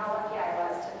told me how lucky I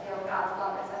was to feel God's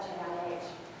love at such a young age.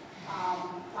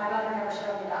 My mother never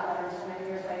showed me that letter until many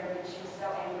years later because she was so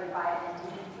angered by it and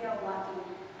didn't feel lucky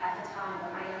at the time,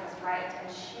 but my aunt was right, and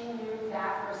she knew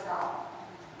that herself.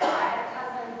 I had a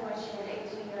cousin who, when she was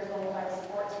 18 years old, I was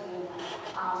 14,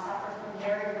 suffered from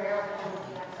very rare form of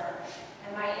cancer.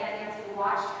 And my Aunt Nancy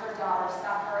watched her daughter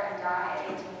suffer and die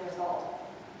at 18 years old.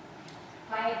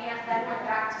 My aunt then went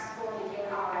back to school and became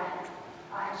an RN.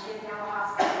 And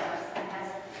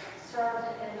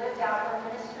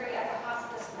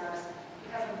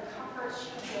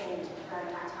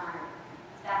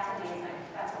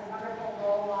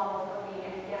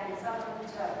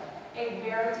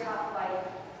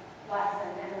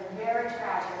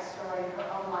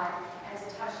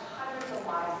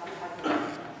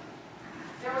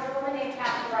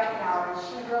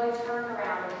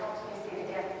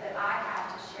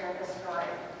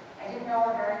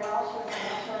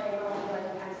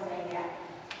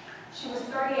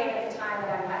 38 at the time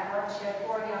that I met her. She had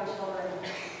 4 young children,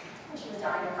 and she was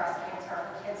dying of breast cancer.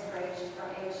 Her kids ranged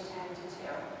from age 10 to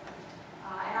 2.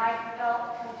 And I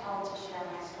felt compelled to share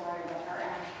my story with her,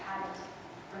 and I hadn't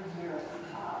for years,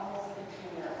 almost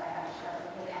 15 years, I hadn't shared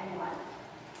it with anyone.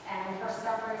 And for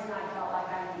some reason, I felt like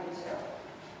I needed to.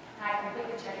 And I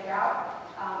completely checked it out.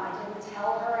 I didn't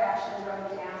tell her, I actually wrote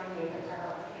it down and gave it to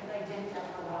her because I didn't know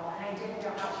her well, and I didn't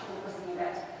know how she would receive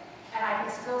it. And I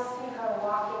could still see her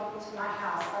walking to my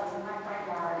house. I was in my front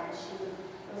yard, and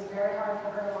it was very hard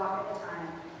for her to walk at the time.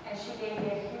 And she gave me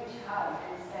a huge hug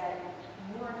and said,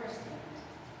 "You understand."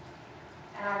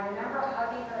 And I remember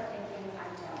hugging her thinking, I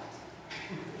don't.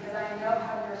 Because I know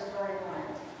how your story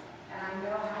went. And I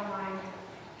know how mine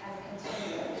has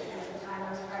continued since the time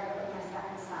I was pregnant with my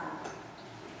second son.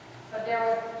 But there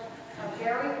was a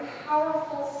very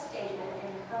powerful statement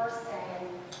in her saying,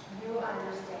 "You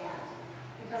understand."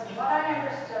 Because what I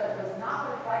understood was not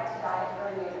what it's like to die at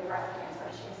 38 of breast cancer.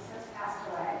 She has since passed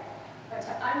away. But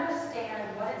to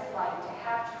understand what it's like to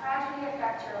have tragedy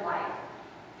affect your life,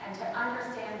 and to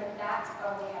understand that that's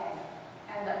okay,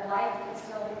 and that life can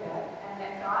still be good, and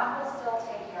that God will still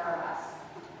take care of us.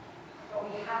 But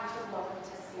we have to look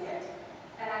to see it.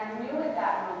 And I knew at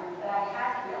that moment that I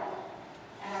had healed,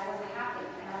 and I was happy,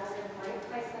 and I was in a great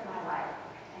place in my life,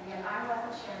 and yet I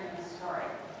wasn't sharing this story.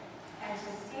 And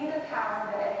to see the power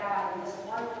that it had in this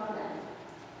one woman,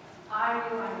 I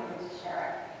knew I needed to share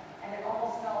it, and it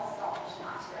almost felt selfish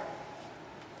not to.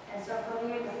 And so for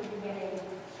me, it was the beginning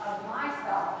of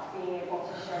myself being able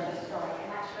to share this story. And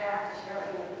actually, I have to share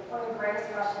with you, one of the greatest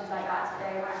questions I got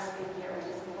today when I was speaking here at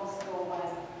Regis Middle School was,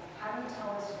 how do you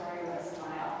tell the story with a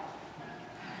smile?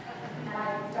 And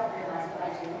I don't realize that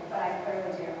I do, but I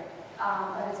clearly do.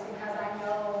 But it's because I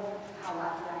know how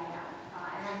lucky I am,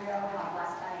 and I know how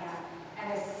blessed I am. And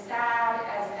as sad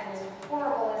and as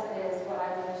horrible as it is what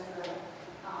I lived through,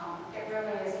 it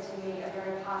really is to me a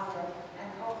very positive and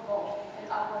hopeful and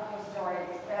uplifting story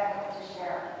that I hope to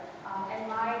share. And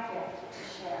my gift to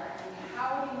share. And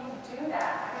how do you do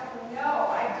that? I don't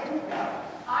know. I didn't know.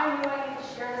 I knew I needed to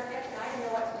share this gift, and I didn't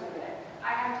know what to do with it.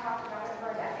 I hadn't talked about it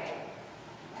for a decade.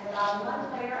 And about a month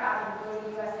later, out of the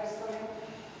blue, USA Swimming,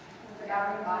 who's the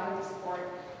governing body of the sport,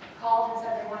 called and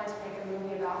said they wanted to make a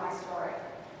movie about my story. I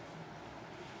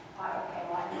thought, okay,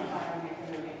 well, I know if I'm going to make a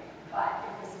movie. But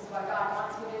if this is what God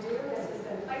wants me to do, this has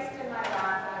been placed in my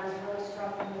lap, and I was really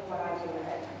struggling with what I do with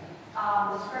it.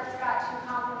 The scripts got too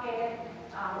complicated.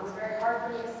 It was very hard for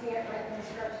me to see it written in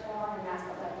script form, and that's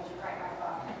what led me to write my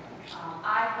book.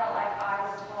 I felt like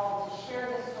I was called to share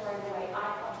this story the way I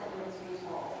felt it needed to be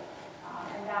told.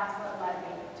 And that's what led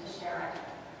me to share it.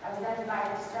 I was then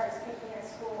invited to start speaking at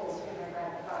schools when I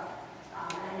read the book.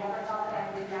 And I never thought that I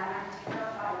would do that. I'm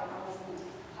terrified of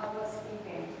public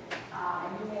speaking.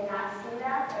 And you may not see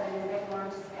that, but it is a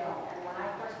learned skill. And when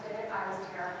I first did it, I was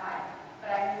terrified. But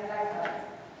I knew that I would.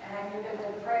 And I knew that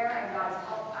with prayer and God's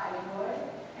help, I would.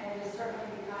 And it has certainly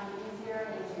become easier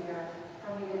and easier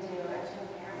for me to do and to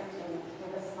apparently do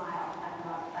with a smile and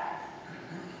love that.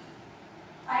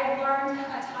 I have learned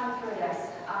a ton through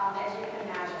this, as you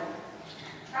can imagine.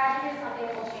 Tragedy is something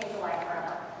that will change your life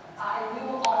forever. And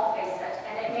we will all face it.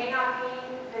 And it may not be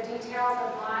the details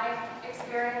of my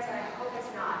experience, and I hope it's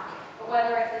not. But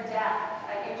whether it's a death,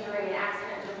 an injury, an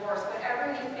accident, divorce,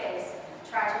 whatever you face,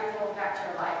 tragedy will affect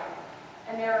your life.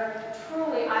 And there are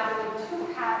truly, I believe,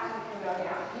 2 paths you can go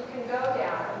down. You can go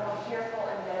down a more fearful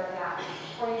and bitter path,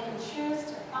 or you can choose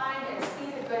to find and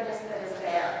see the goodness that is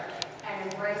there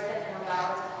and embrace it and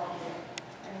allow it to help you.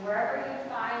 And wherever you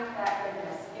find that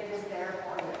goodness, it is there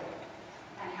for you.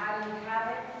 And how do you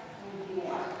have it? You be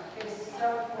it. It is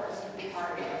so important to be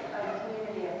part of a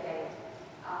community of faith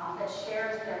that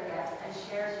shares their gifts and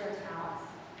shares your talents.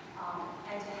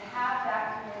 And to have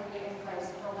that community in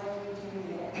place for when you do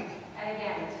need it. And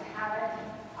again, to have it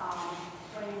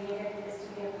when you need it is to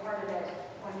be a part of it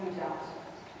when you don't.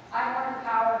 I've learned the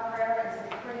power of prayer in some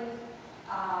pretty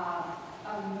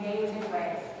amazing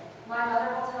ways. My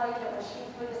mother will tell you that when she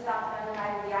flew to South Bend the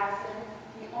night of the accident,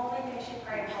 the only thing she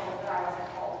prayed for was that I wasn't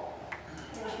cold.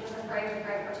 And she was afraid to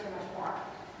pray for too much more.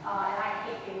 And I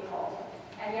hate being cold.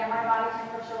 And yet my body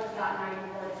temperature was not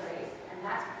 94 degrees. And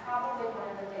that's probably one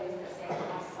of the things that saved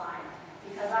my spine.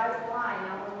 Because I was lying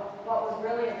on what was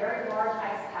really a very large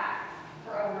ice pack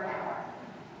for over an hour.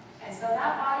 And so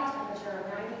that body temperature of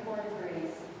 94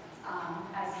 degrees,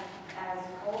 as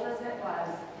cold as it was,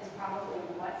 is probably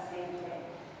what saved me.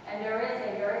 And there is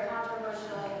a very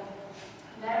controversial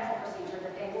medical procedure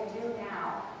that they will do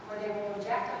now where they will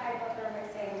inject a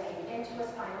hypothermic saline into a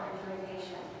spinal injury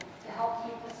patient to help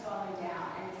keep the swelling down.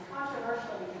 And it's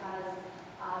controversial because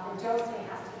the dosing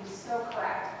has to be so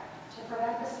correct to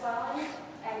prevent the swelling,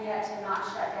 and yet to not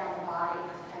shut down the body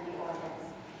and the organs.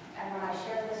 And when I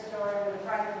shared this story with a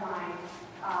friend of mine,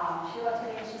 she looked at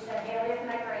me and she said, "Haley, isn't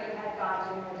that great? You had God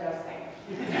doing the dosing."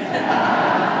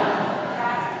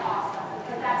 That's awesome,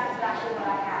 because that's exactly what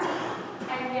I had.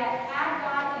 And yet, had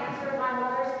God answered my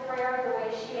mother's prayer the way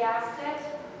she asked it,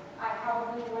 I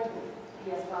probably wouldn't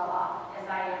be as well off as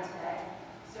I am today.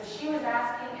 So she was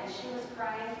asking and she was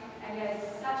praying, and yet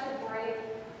it's such a great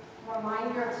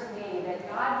reminder to me that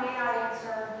God may not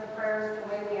answer the prayers the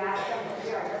way we ask them, but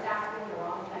we are just asking the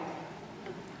wrong thing.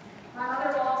 My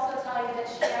mother will also tell you that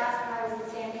she asked when I was in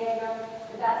San Diego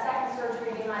that that second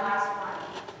surgery be my last one.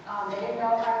 They didn't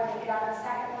know if I would make it on the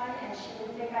second one, and she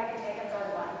didn't think I could take a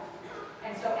third one.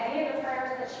 And so any of the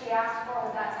prayers that she asked for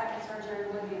was that second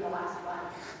surgery would be the last one.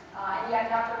 And yet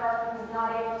Dr. Barker was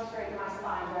not able to straighten my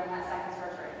spine during that second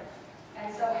surgery.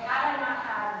 And so had I not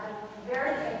had the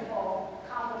very painful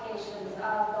complications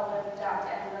of the lymph duct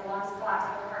and the lungs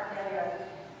collapsing with heart failure,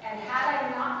 and had I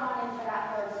not gone in for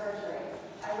that third surgery,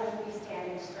 I wouldn't be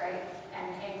standing straight and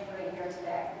pain-free here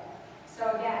today.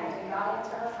 So again, did God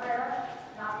answer her prayer?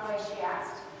 Not the way she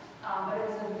asked. But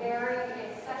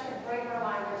it's such a great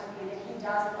reminder to me that He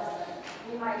does listen.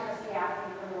 We might just be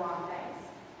asking for the wrong things.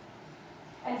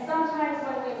 And sometimes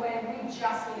when we win, we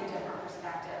just need a different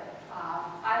perspective.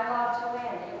 I love to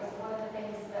win. It was one of the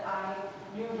things that I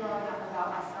knew growing up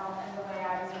about myself and the way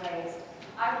I was raised.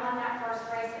 I won that first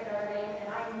race at Notre Dame, and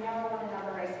I never won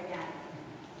another race again.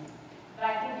 But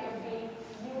I think you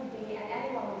would be, and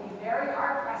anyone would be very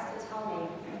hard-pressed to tell me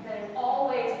that in all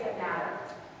ways that matter,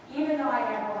 even though I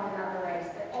never won another race,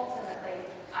 that ultimately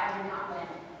I did not win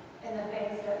in the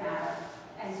things that matter.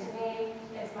 And to me,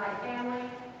 it's my family,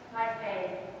 my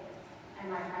faith,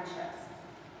 and my friendships.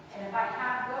 And if I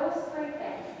have those three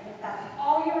things, and if that's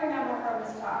all you remember from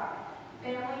this talk,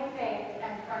 family, faith,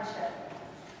 and friendship,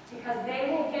 because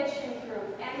they will get you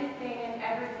through anything and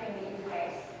everything that you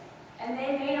face. And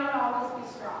they may not always be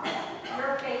strong.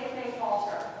 Your faith may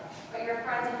falter, but your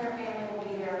friends and your family will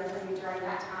be there for you during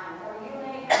that time. Or you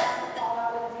may have to fall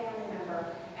out with a family member,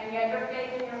 and yet your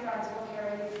faith and your friends will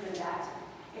carry you through that.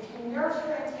 If you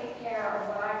nurture and take care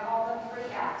of what I call the 3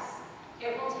 F's,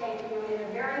 it will take you in a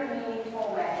very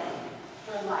meaningful way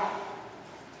through life.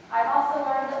 I've also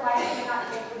learned that life may not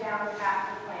take you down the path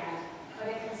you planned, but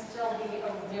it can still be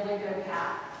a really good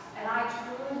path. And I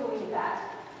truly believe that.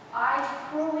 I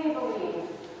truly believe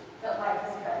that life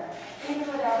is good, even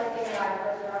with everything that I've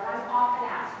lived through. And I'm often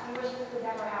asked, do you wish this had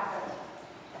never happened?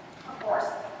 Of course.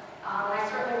 And I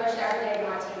certainly wish every day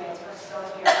my teammates were still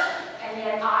here. And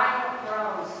yet I have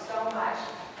grown so much,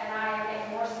 and I am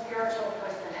a more spiritual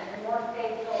person and a more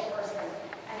faithful person,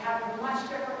 and have a much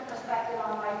different perspective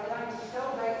on life that I'm so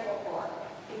grateful for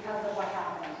because of what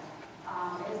happened.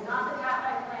 It is not the path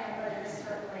I planned, but it is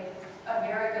certainly a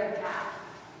very good path.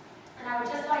 And I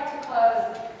would just like to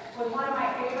close with one of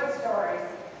my favorite stories.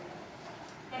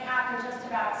 It happened just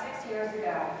about 6 years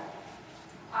ago.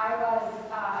 I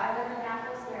live in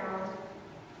Annapolis, Maryland,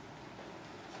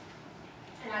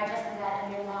 and I just met a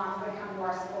new mom who had come to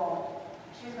our school.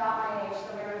 She was about my age,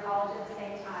 so we were in college at the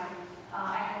same time.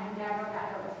 I had never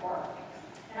met her before,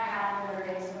 and I had on a Notre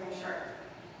Dame swimming shirt.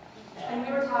 And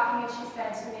we were talking, and she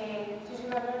said to me, "Did you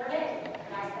go to Notre Dame?"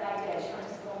 And I said, "I did." She went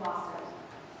to school in Boston.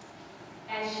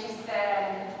 And she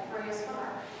said, "Were you a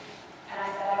swimmer?" And I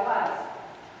said, "I was."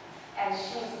 And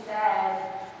she said,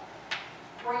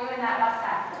 "Were you in that bus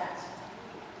accident?"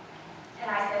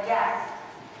 And I said, "Yes."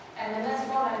 And then this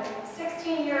woman,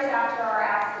 16 years after our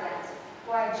accident,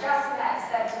 who I just met,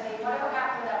 said to me, "Whatever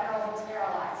happened to that girl who was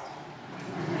paralyzed?"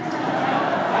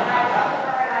 And I looked at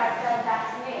her and I said,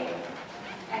 "That's me."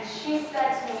 And she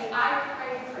said to me, "I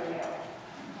prayed for you."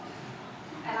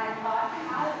 And I thought,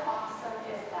 how awesome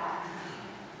is that?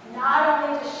 Not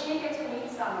only does she get to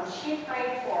meet someone she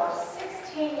prayed for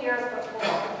 16 years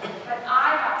before, but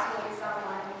I got to meet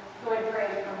someone who had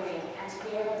prayed for me, and to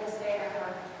be able to say to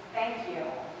her, "Thank you,"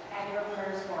 and your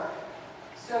prayers work.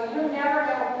 So you never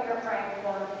know who you're praying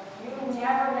for. You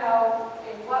never know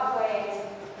in what ways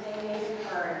they may be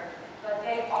heard, but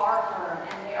they are heard,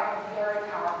 and they are very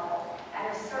powerful, and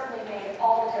have certainly made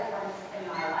all the